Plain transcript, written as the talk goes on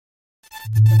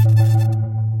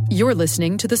You're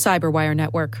listening to the Cyberwire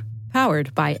Network,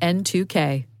 powered by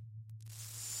N2K.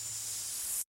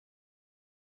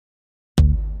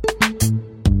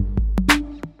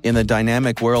 In the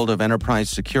dynamic world of enterprise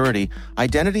security,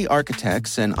 identity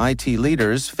architects and IT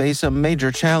leaders face a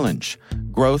major challenge.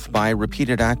 Growth by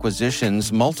repeated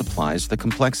acquisitions multiplies the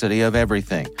complexity of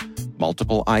everything.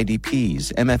 Multiple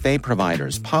IDPs, MFA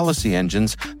providers, policy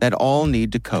engines that all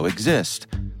need to coexist.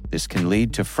 This can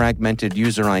lead to fragmented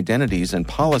user identities and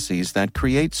policies that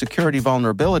create security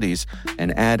vulnerabilities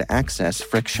and add access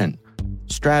friction.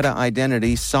 Strata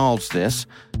Identity solves this.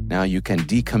 Now you can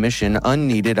decommission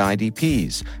unneeded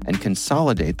IDPs and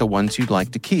consolidate the ones you'd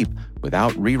like to keep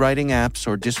without rewriting apps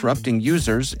or disrupting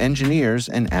users, engineers,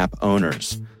 and app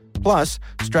owners. Plus,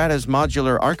 Strata's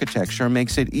modular architecture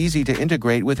makes it easy to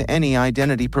integrate with any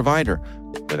identity provider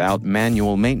without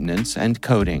manual maintenance and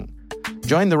coding.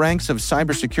 Join the ranks of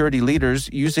cybersecurity leaders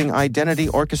using identity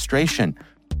orchestration.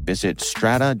 Visit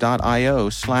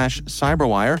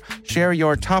strata.io/cyberwire, share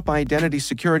your top identity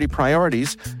security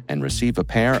priorities, and receive a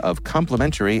pair of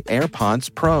complimentary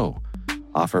AirPods Pro.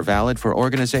 Offer valid for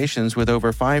organizations with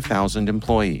over 5,000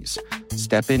 employees.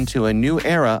 Step into a new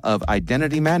era of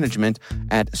identity management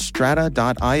at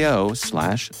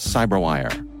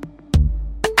strata.io/cyberwire.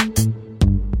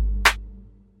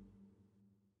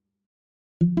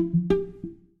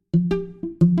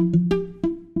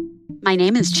 My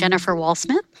name is Jennifer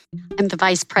Walsmith. I'm the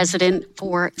Vice President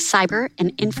for Cyber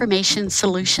and Information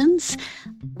Solutions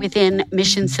within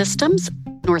Mission Systems,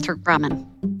 Northrop Grumman.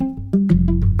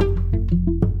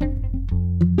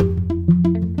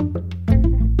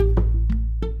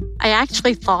 I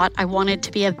actually thought I wanted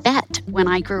to be a vet when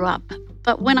I grew up.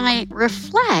 But when I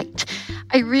reflect,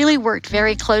 I really worked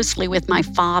very closely with my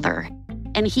father,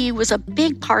 and he was a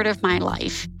big part of my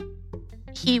life.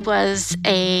 He was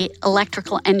an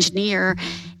electrical engineer,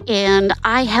 and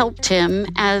I helped him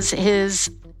as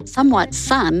his somewhat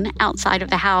son outside of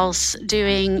the house,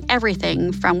 doing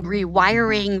everything from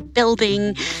rewiring,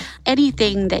 building,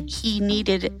 anything that he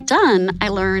needed done, I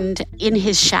learned in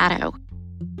his shadow.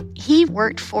 He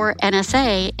worked for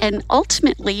NSA, and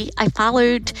ultimately I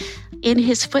followed in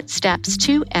his footsteps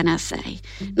to NSA.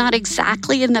 Not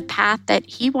exactly in the path that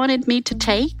he wanted me to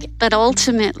take, but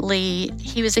ultimately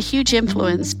he was a huge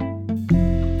influence.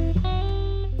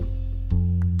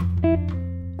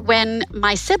 When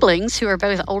my siblings, who are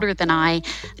both older than I,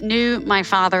 knew my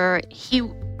father, he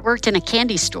worked in a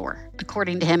candy store,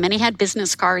 according to him, and he had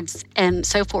business cards and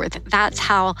so forth. That's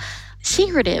how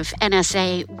secretive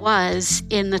NSA was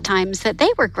in the times that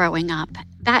they were growing up.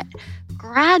 That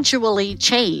gradually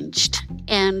changed,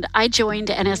 and I joined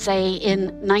NSA in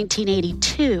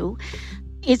 1982.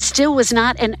 It still was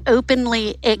not an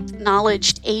openly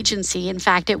acknowledged agency. In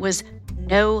fact, it was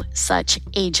no such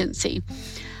agency.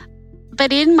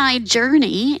 But in my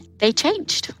journey, they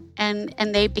changed, and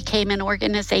they became an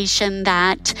organization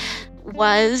that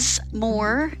was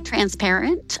more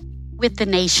transparent with the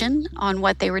nation on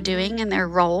what they were doing and their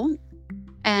role.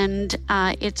 And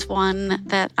it's one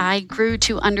that I grew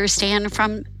to understand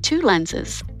from two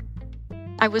lenses.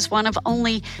 I was one of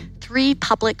only 3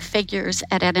 public figures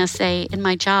at NSA in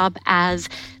my job as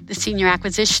the senior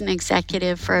acquisition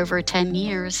executive for over 10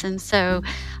 years. And so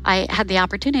I had the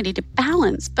opportunity to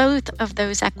balance both of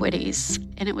those equities,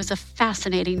 and it was a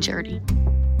fascinating journey.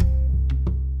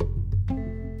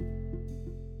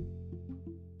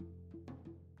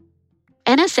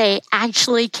 NSA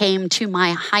actually came to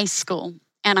my high school.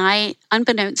 And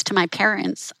unbeknownst to my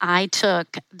parents, I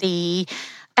took the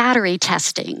battery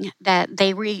testing that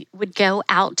they would go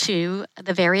out to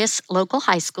the various local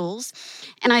high schools,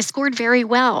 and I scored very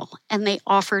well, and they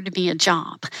offered me a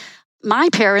job. My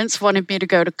parents wanted me to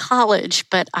go to college,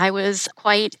 but I was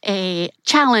quite a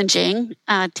challenging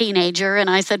teenager, and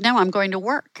I said, no, I'm going to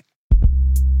work.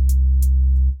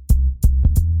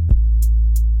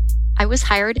 I was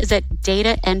hired as a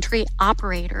data entry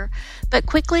operator, but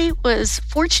quickly was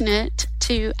fortunate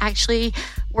to actually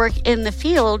work in the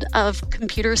field of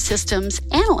computer systems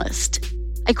analyst.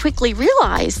 I quickly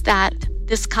realized that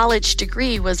this college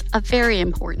degree was a very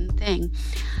important thing.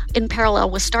 In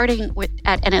parallel with starting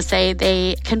at NSA,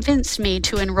 they convinced me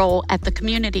to enroll at the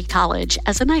community college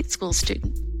as a night school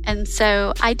student. And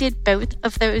so I did both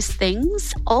of those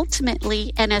things.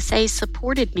 Ultimately, NSA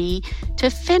supported me to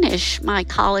finish my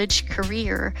college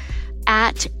career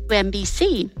at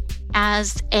UMBC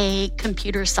as a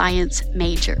computer science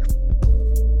major.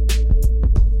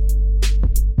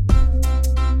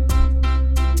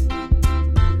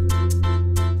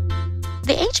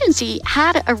 The agency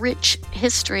had a rich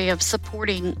history of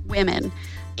supporting women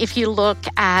if you look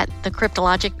at the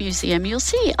Cryptologic Museum, you'll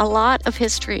see a lot of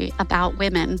history about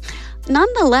women.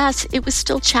 Nonetheless, it was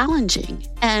still challenging.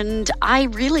 And I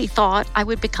really thought I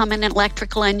would become an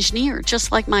electrical engineer,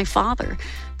 just like my father.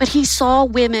 But he saw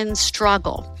women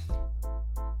struggle.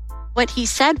 What he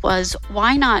said was,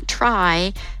 why not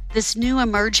try this new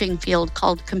emerging field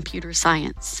called computer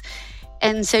science?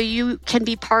 And so you can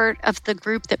be part of the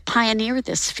group that pioneered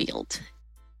this field.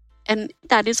 And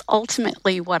that is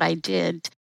ultimately what I did.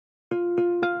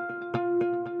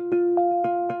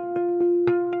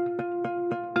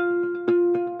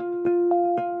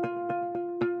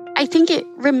 I think it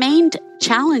remained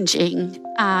challenging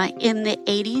in the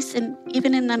 80s and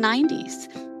even in the 90s.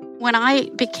 When I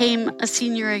became a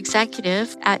senior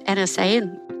executive at NSA,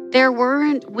 and there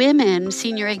weren't women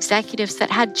senior executives that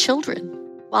had children.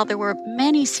 While there were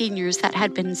many seniors that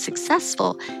had been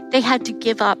successful, they had to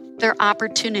give up their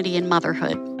opportunity in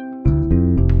motherhood.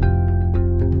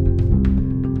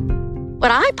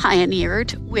 What I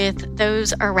pioneered with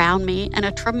those around me and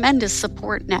a tremendous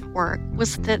support network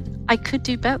was that I could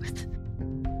do both.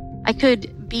 I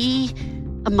could be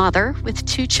a mother with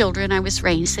 2 children I was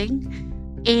raising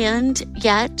and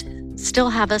yet still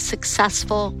have a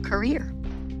successful career.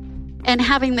 And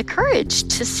having the courage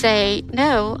to say,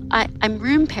 no, I'm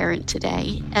room parent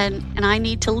today and I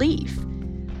need to leave,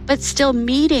 but still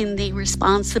meeting the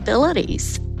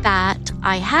responsibilities that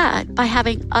I had by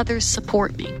having others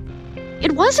support me.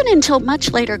 It wasn't until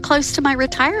much later, close to my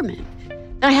retirement,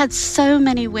 that I had so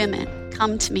many women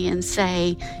come to me and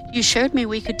say, you showed me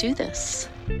we could do this.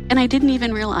 And I didn't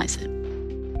even realize it.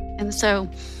 And so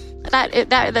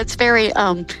that's very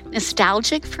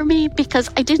nostalgic for me because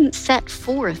I didn't set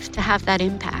forth to have that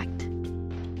impact.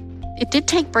 It did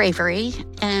take bravery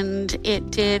and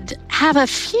it did have a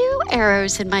few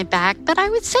arrows in my back, but I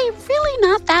would say really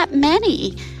not that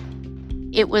many.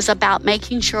 It was about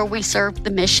making sure we served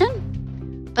the mission,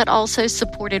 but also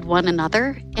supported one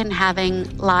another in having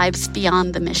lives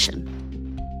beyond the mission.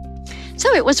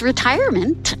 So it was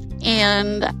retirement,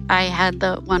 and I had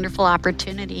the wonderful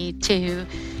opportunity to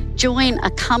join a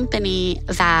company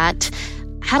that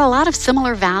had a lot of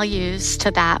similar values to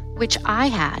that which I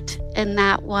had, and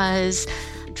that was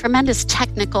tremendous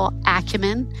technical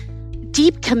acumen,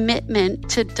 deep commitment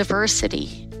to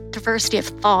diversity of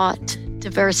thought,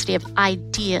 diversity of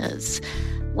ideas.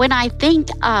 When I think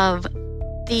of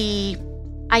the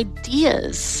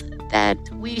ideas that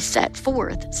we set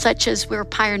forth, such as we're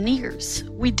pioneers,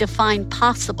 we define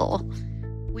possible,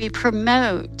 we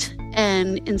promote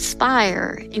and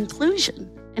inspire inclusion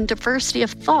and diversity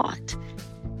of thought.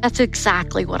 That's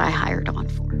exactly what I hired on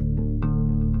for.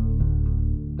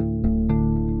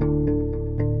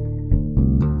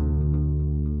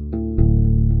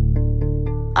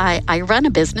 I run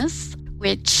a business,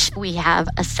 which we have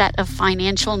a set of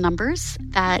financial numbers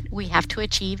that we have to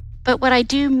achieve. But what I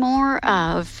do more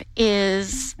of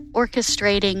is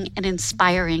orchestrating and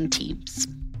inspiring teams.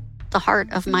 The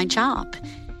heart of my job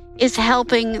is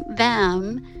helping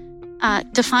them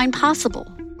define possible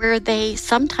where they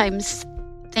sometimes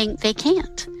think they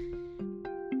can't.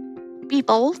 Be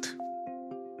bold,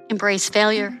 embrace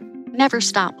failure, never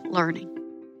stop learning.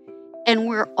 And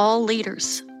we're all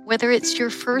leaders, whether it's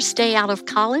your first day out of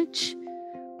college,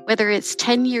 whether it's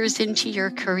 10 years into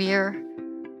your career,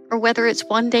 or whether it's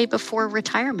one day before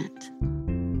retirement.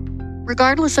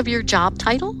 Regardless of your job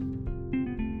title,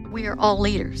 we are all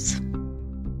leaders.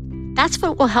 That's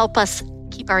what will help us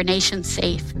keep our nation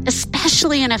safe,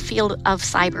 especially in a field of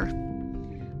cyber,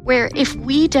 where if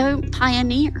we don't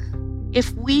pioneer,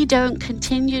 if we don't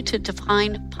continue to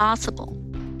define possible,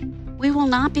 we will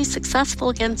not be successful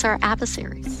against our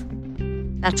adversaries.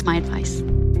 That's my advice.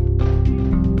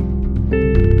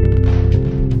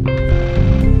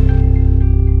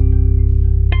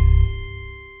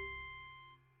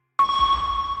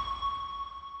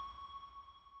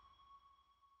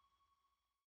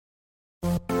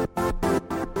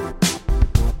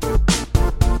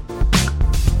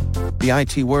 The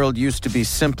IT world used to be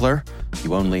simpler.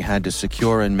 You only had to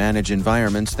secure and manage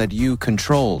environments that you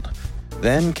controlled.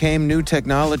 Then came new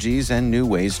technologies and new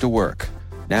ways to work.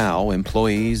 Now,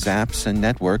 employees, apps, and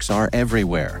networks are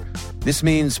everywhere. This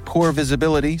means poor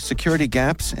visibility, security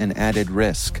gaps, and added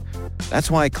risk. That's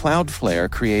why Cloudflare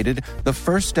created the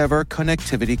first-ever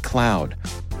connectivity cloud.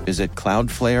 Visit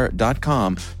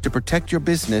cloudflare.com to protect your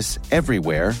business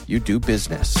everywhere you do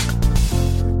business.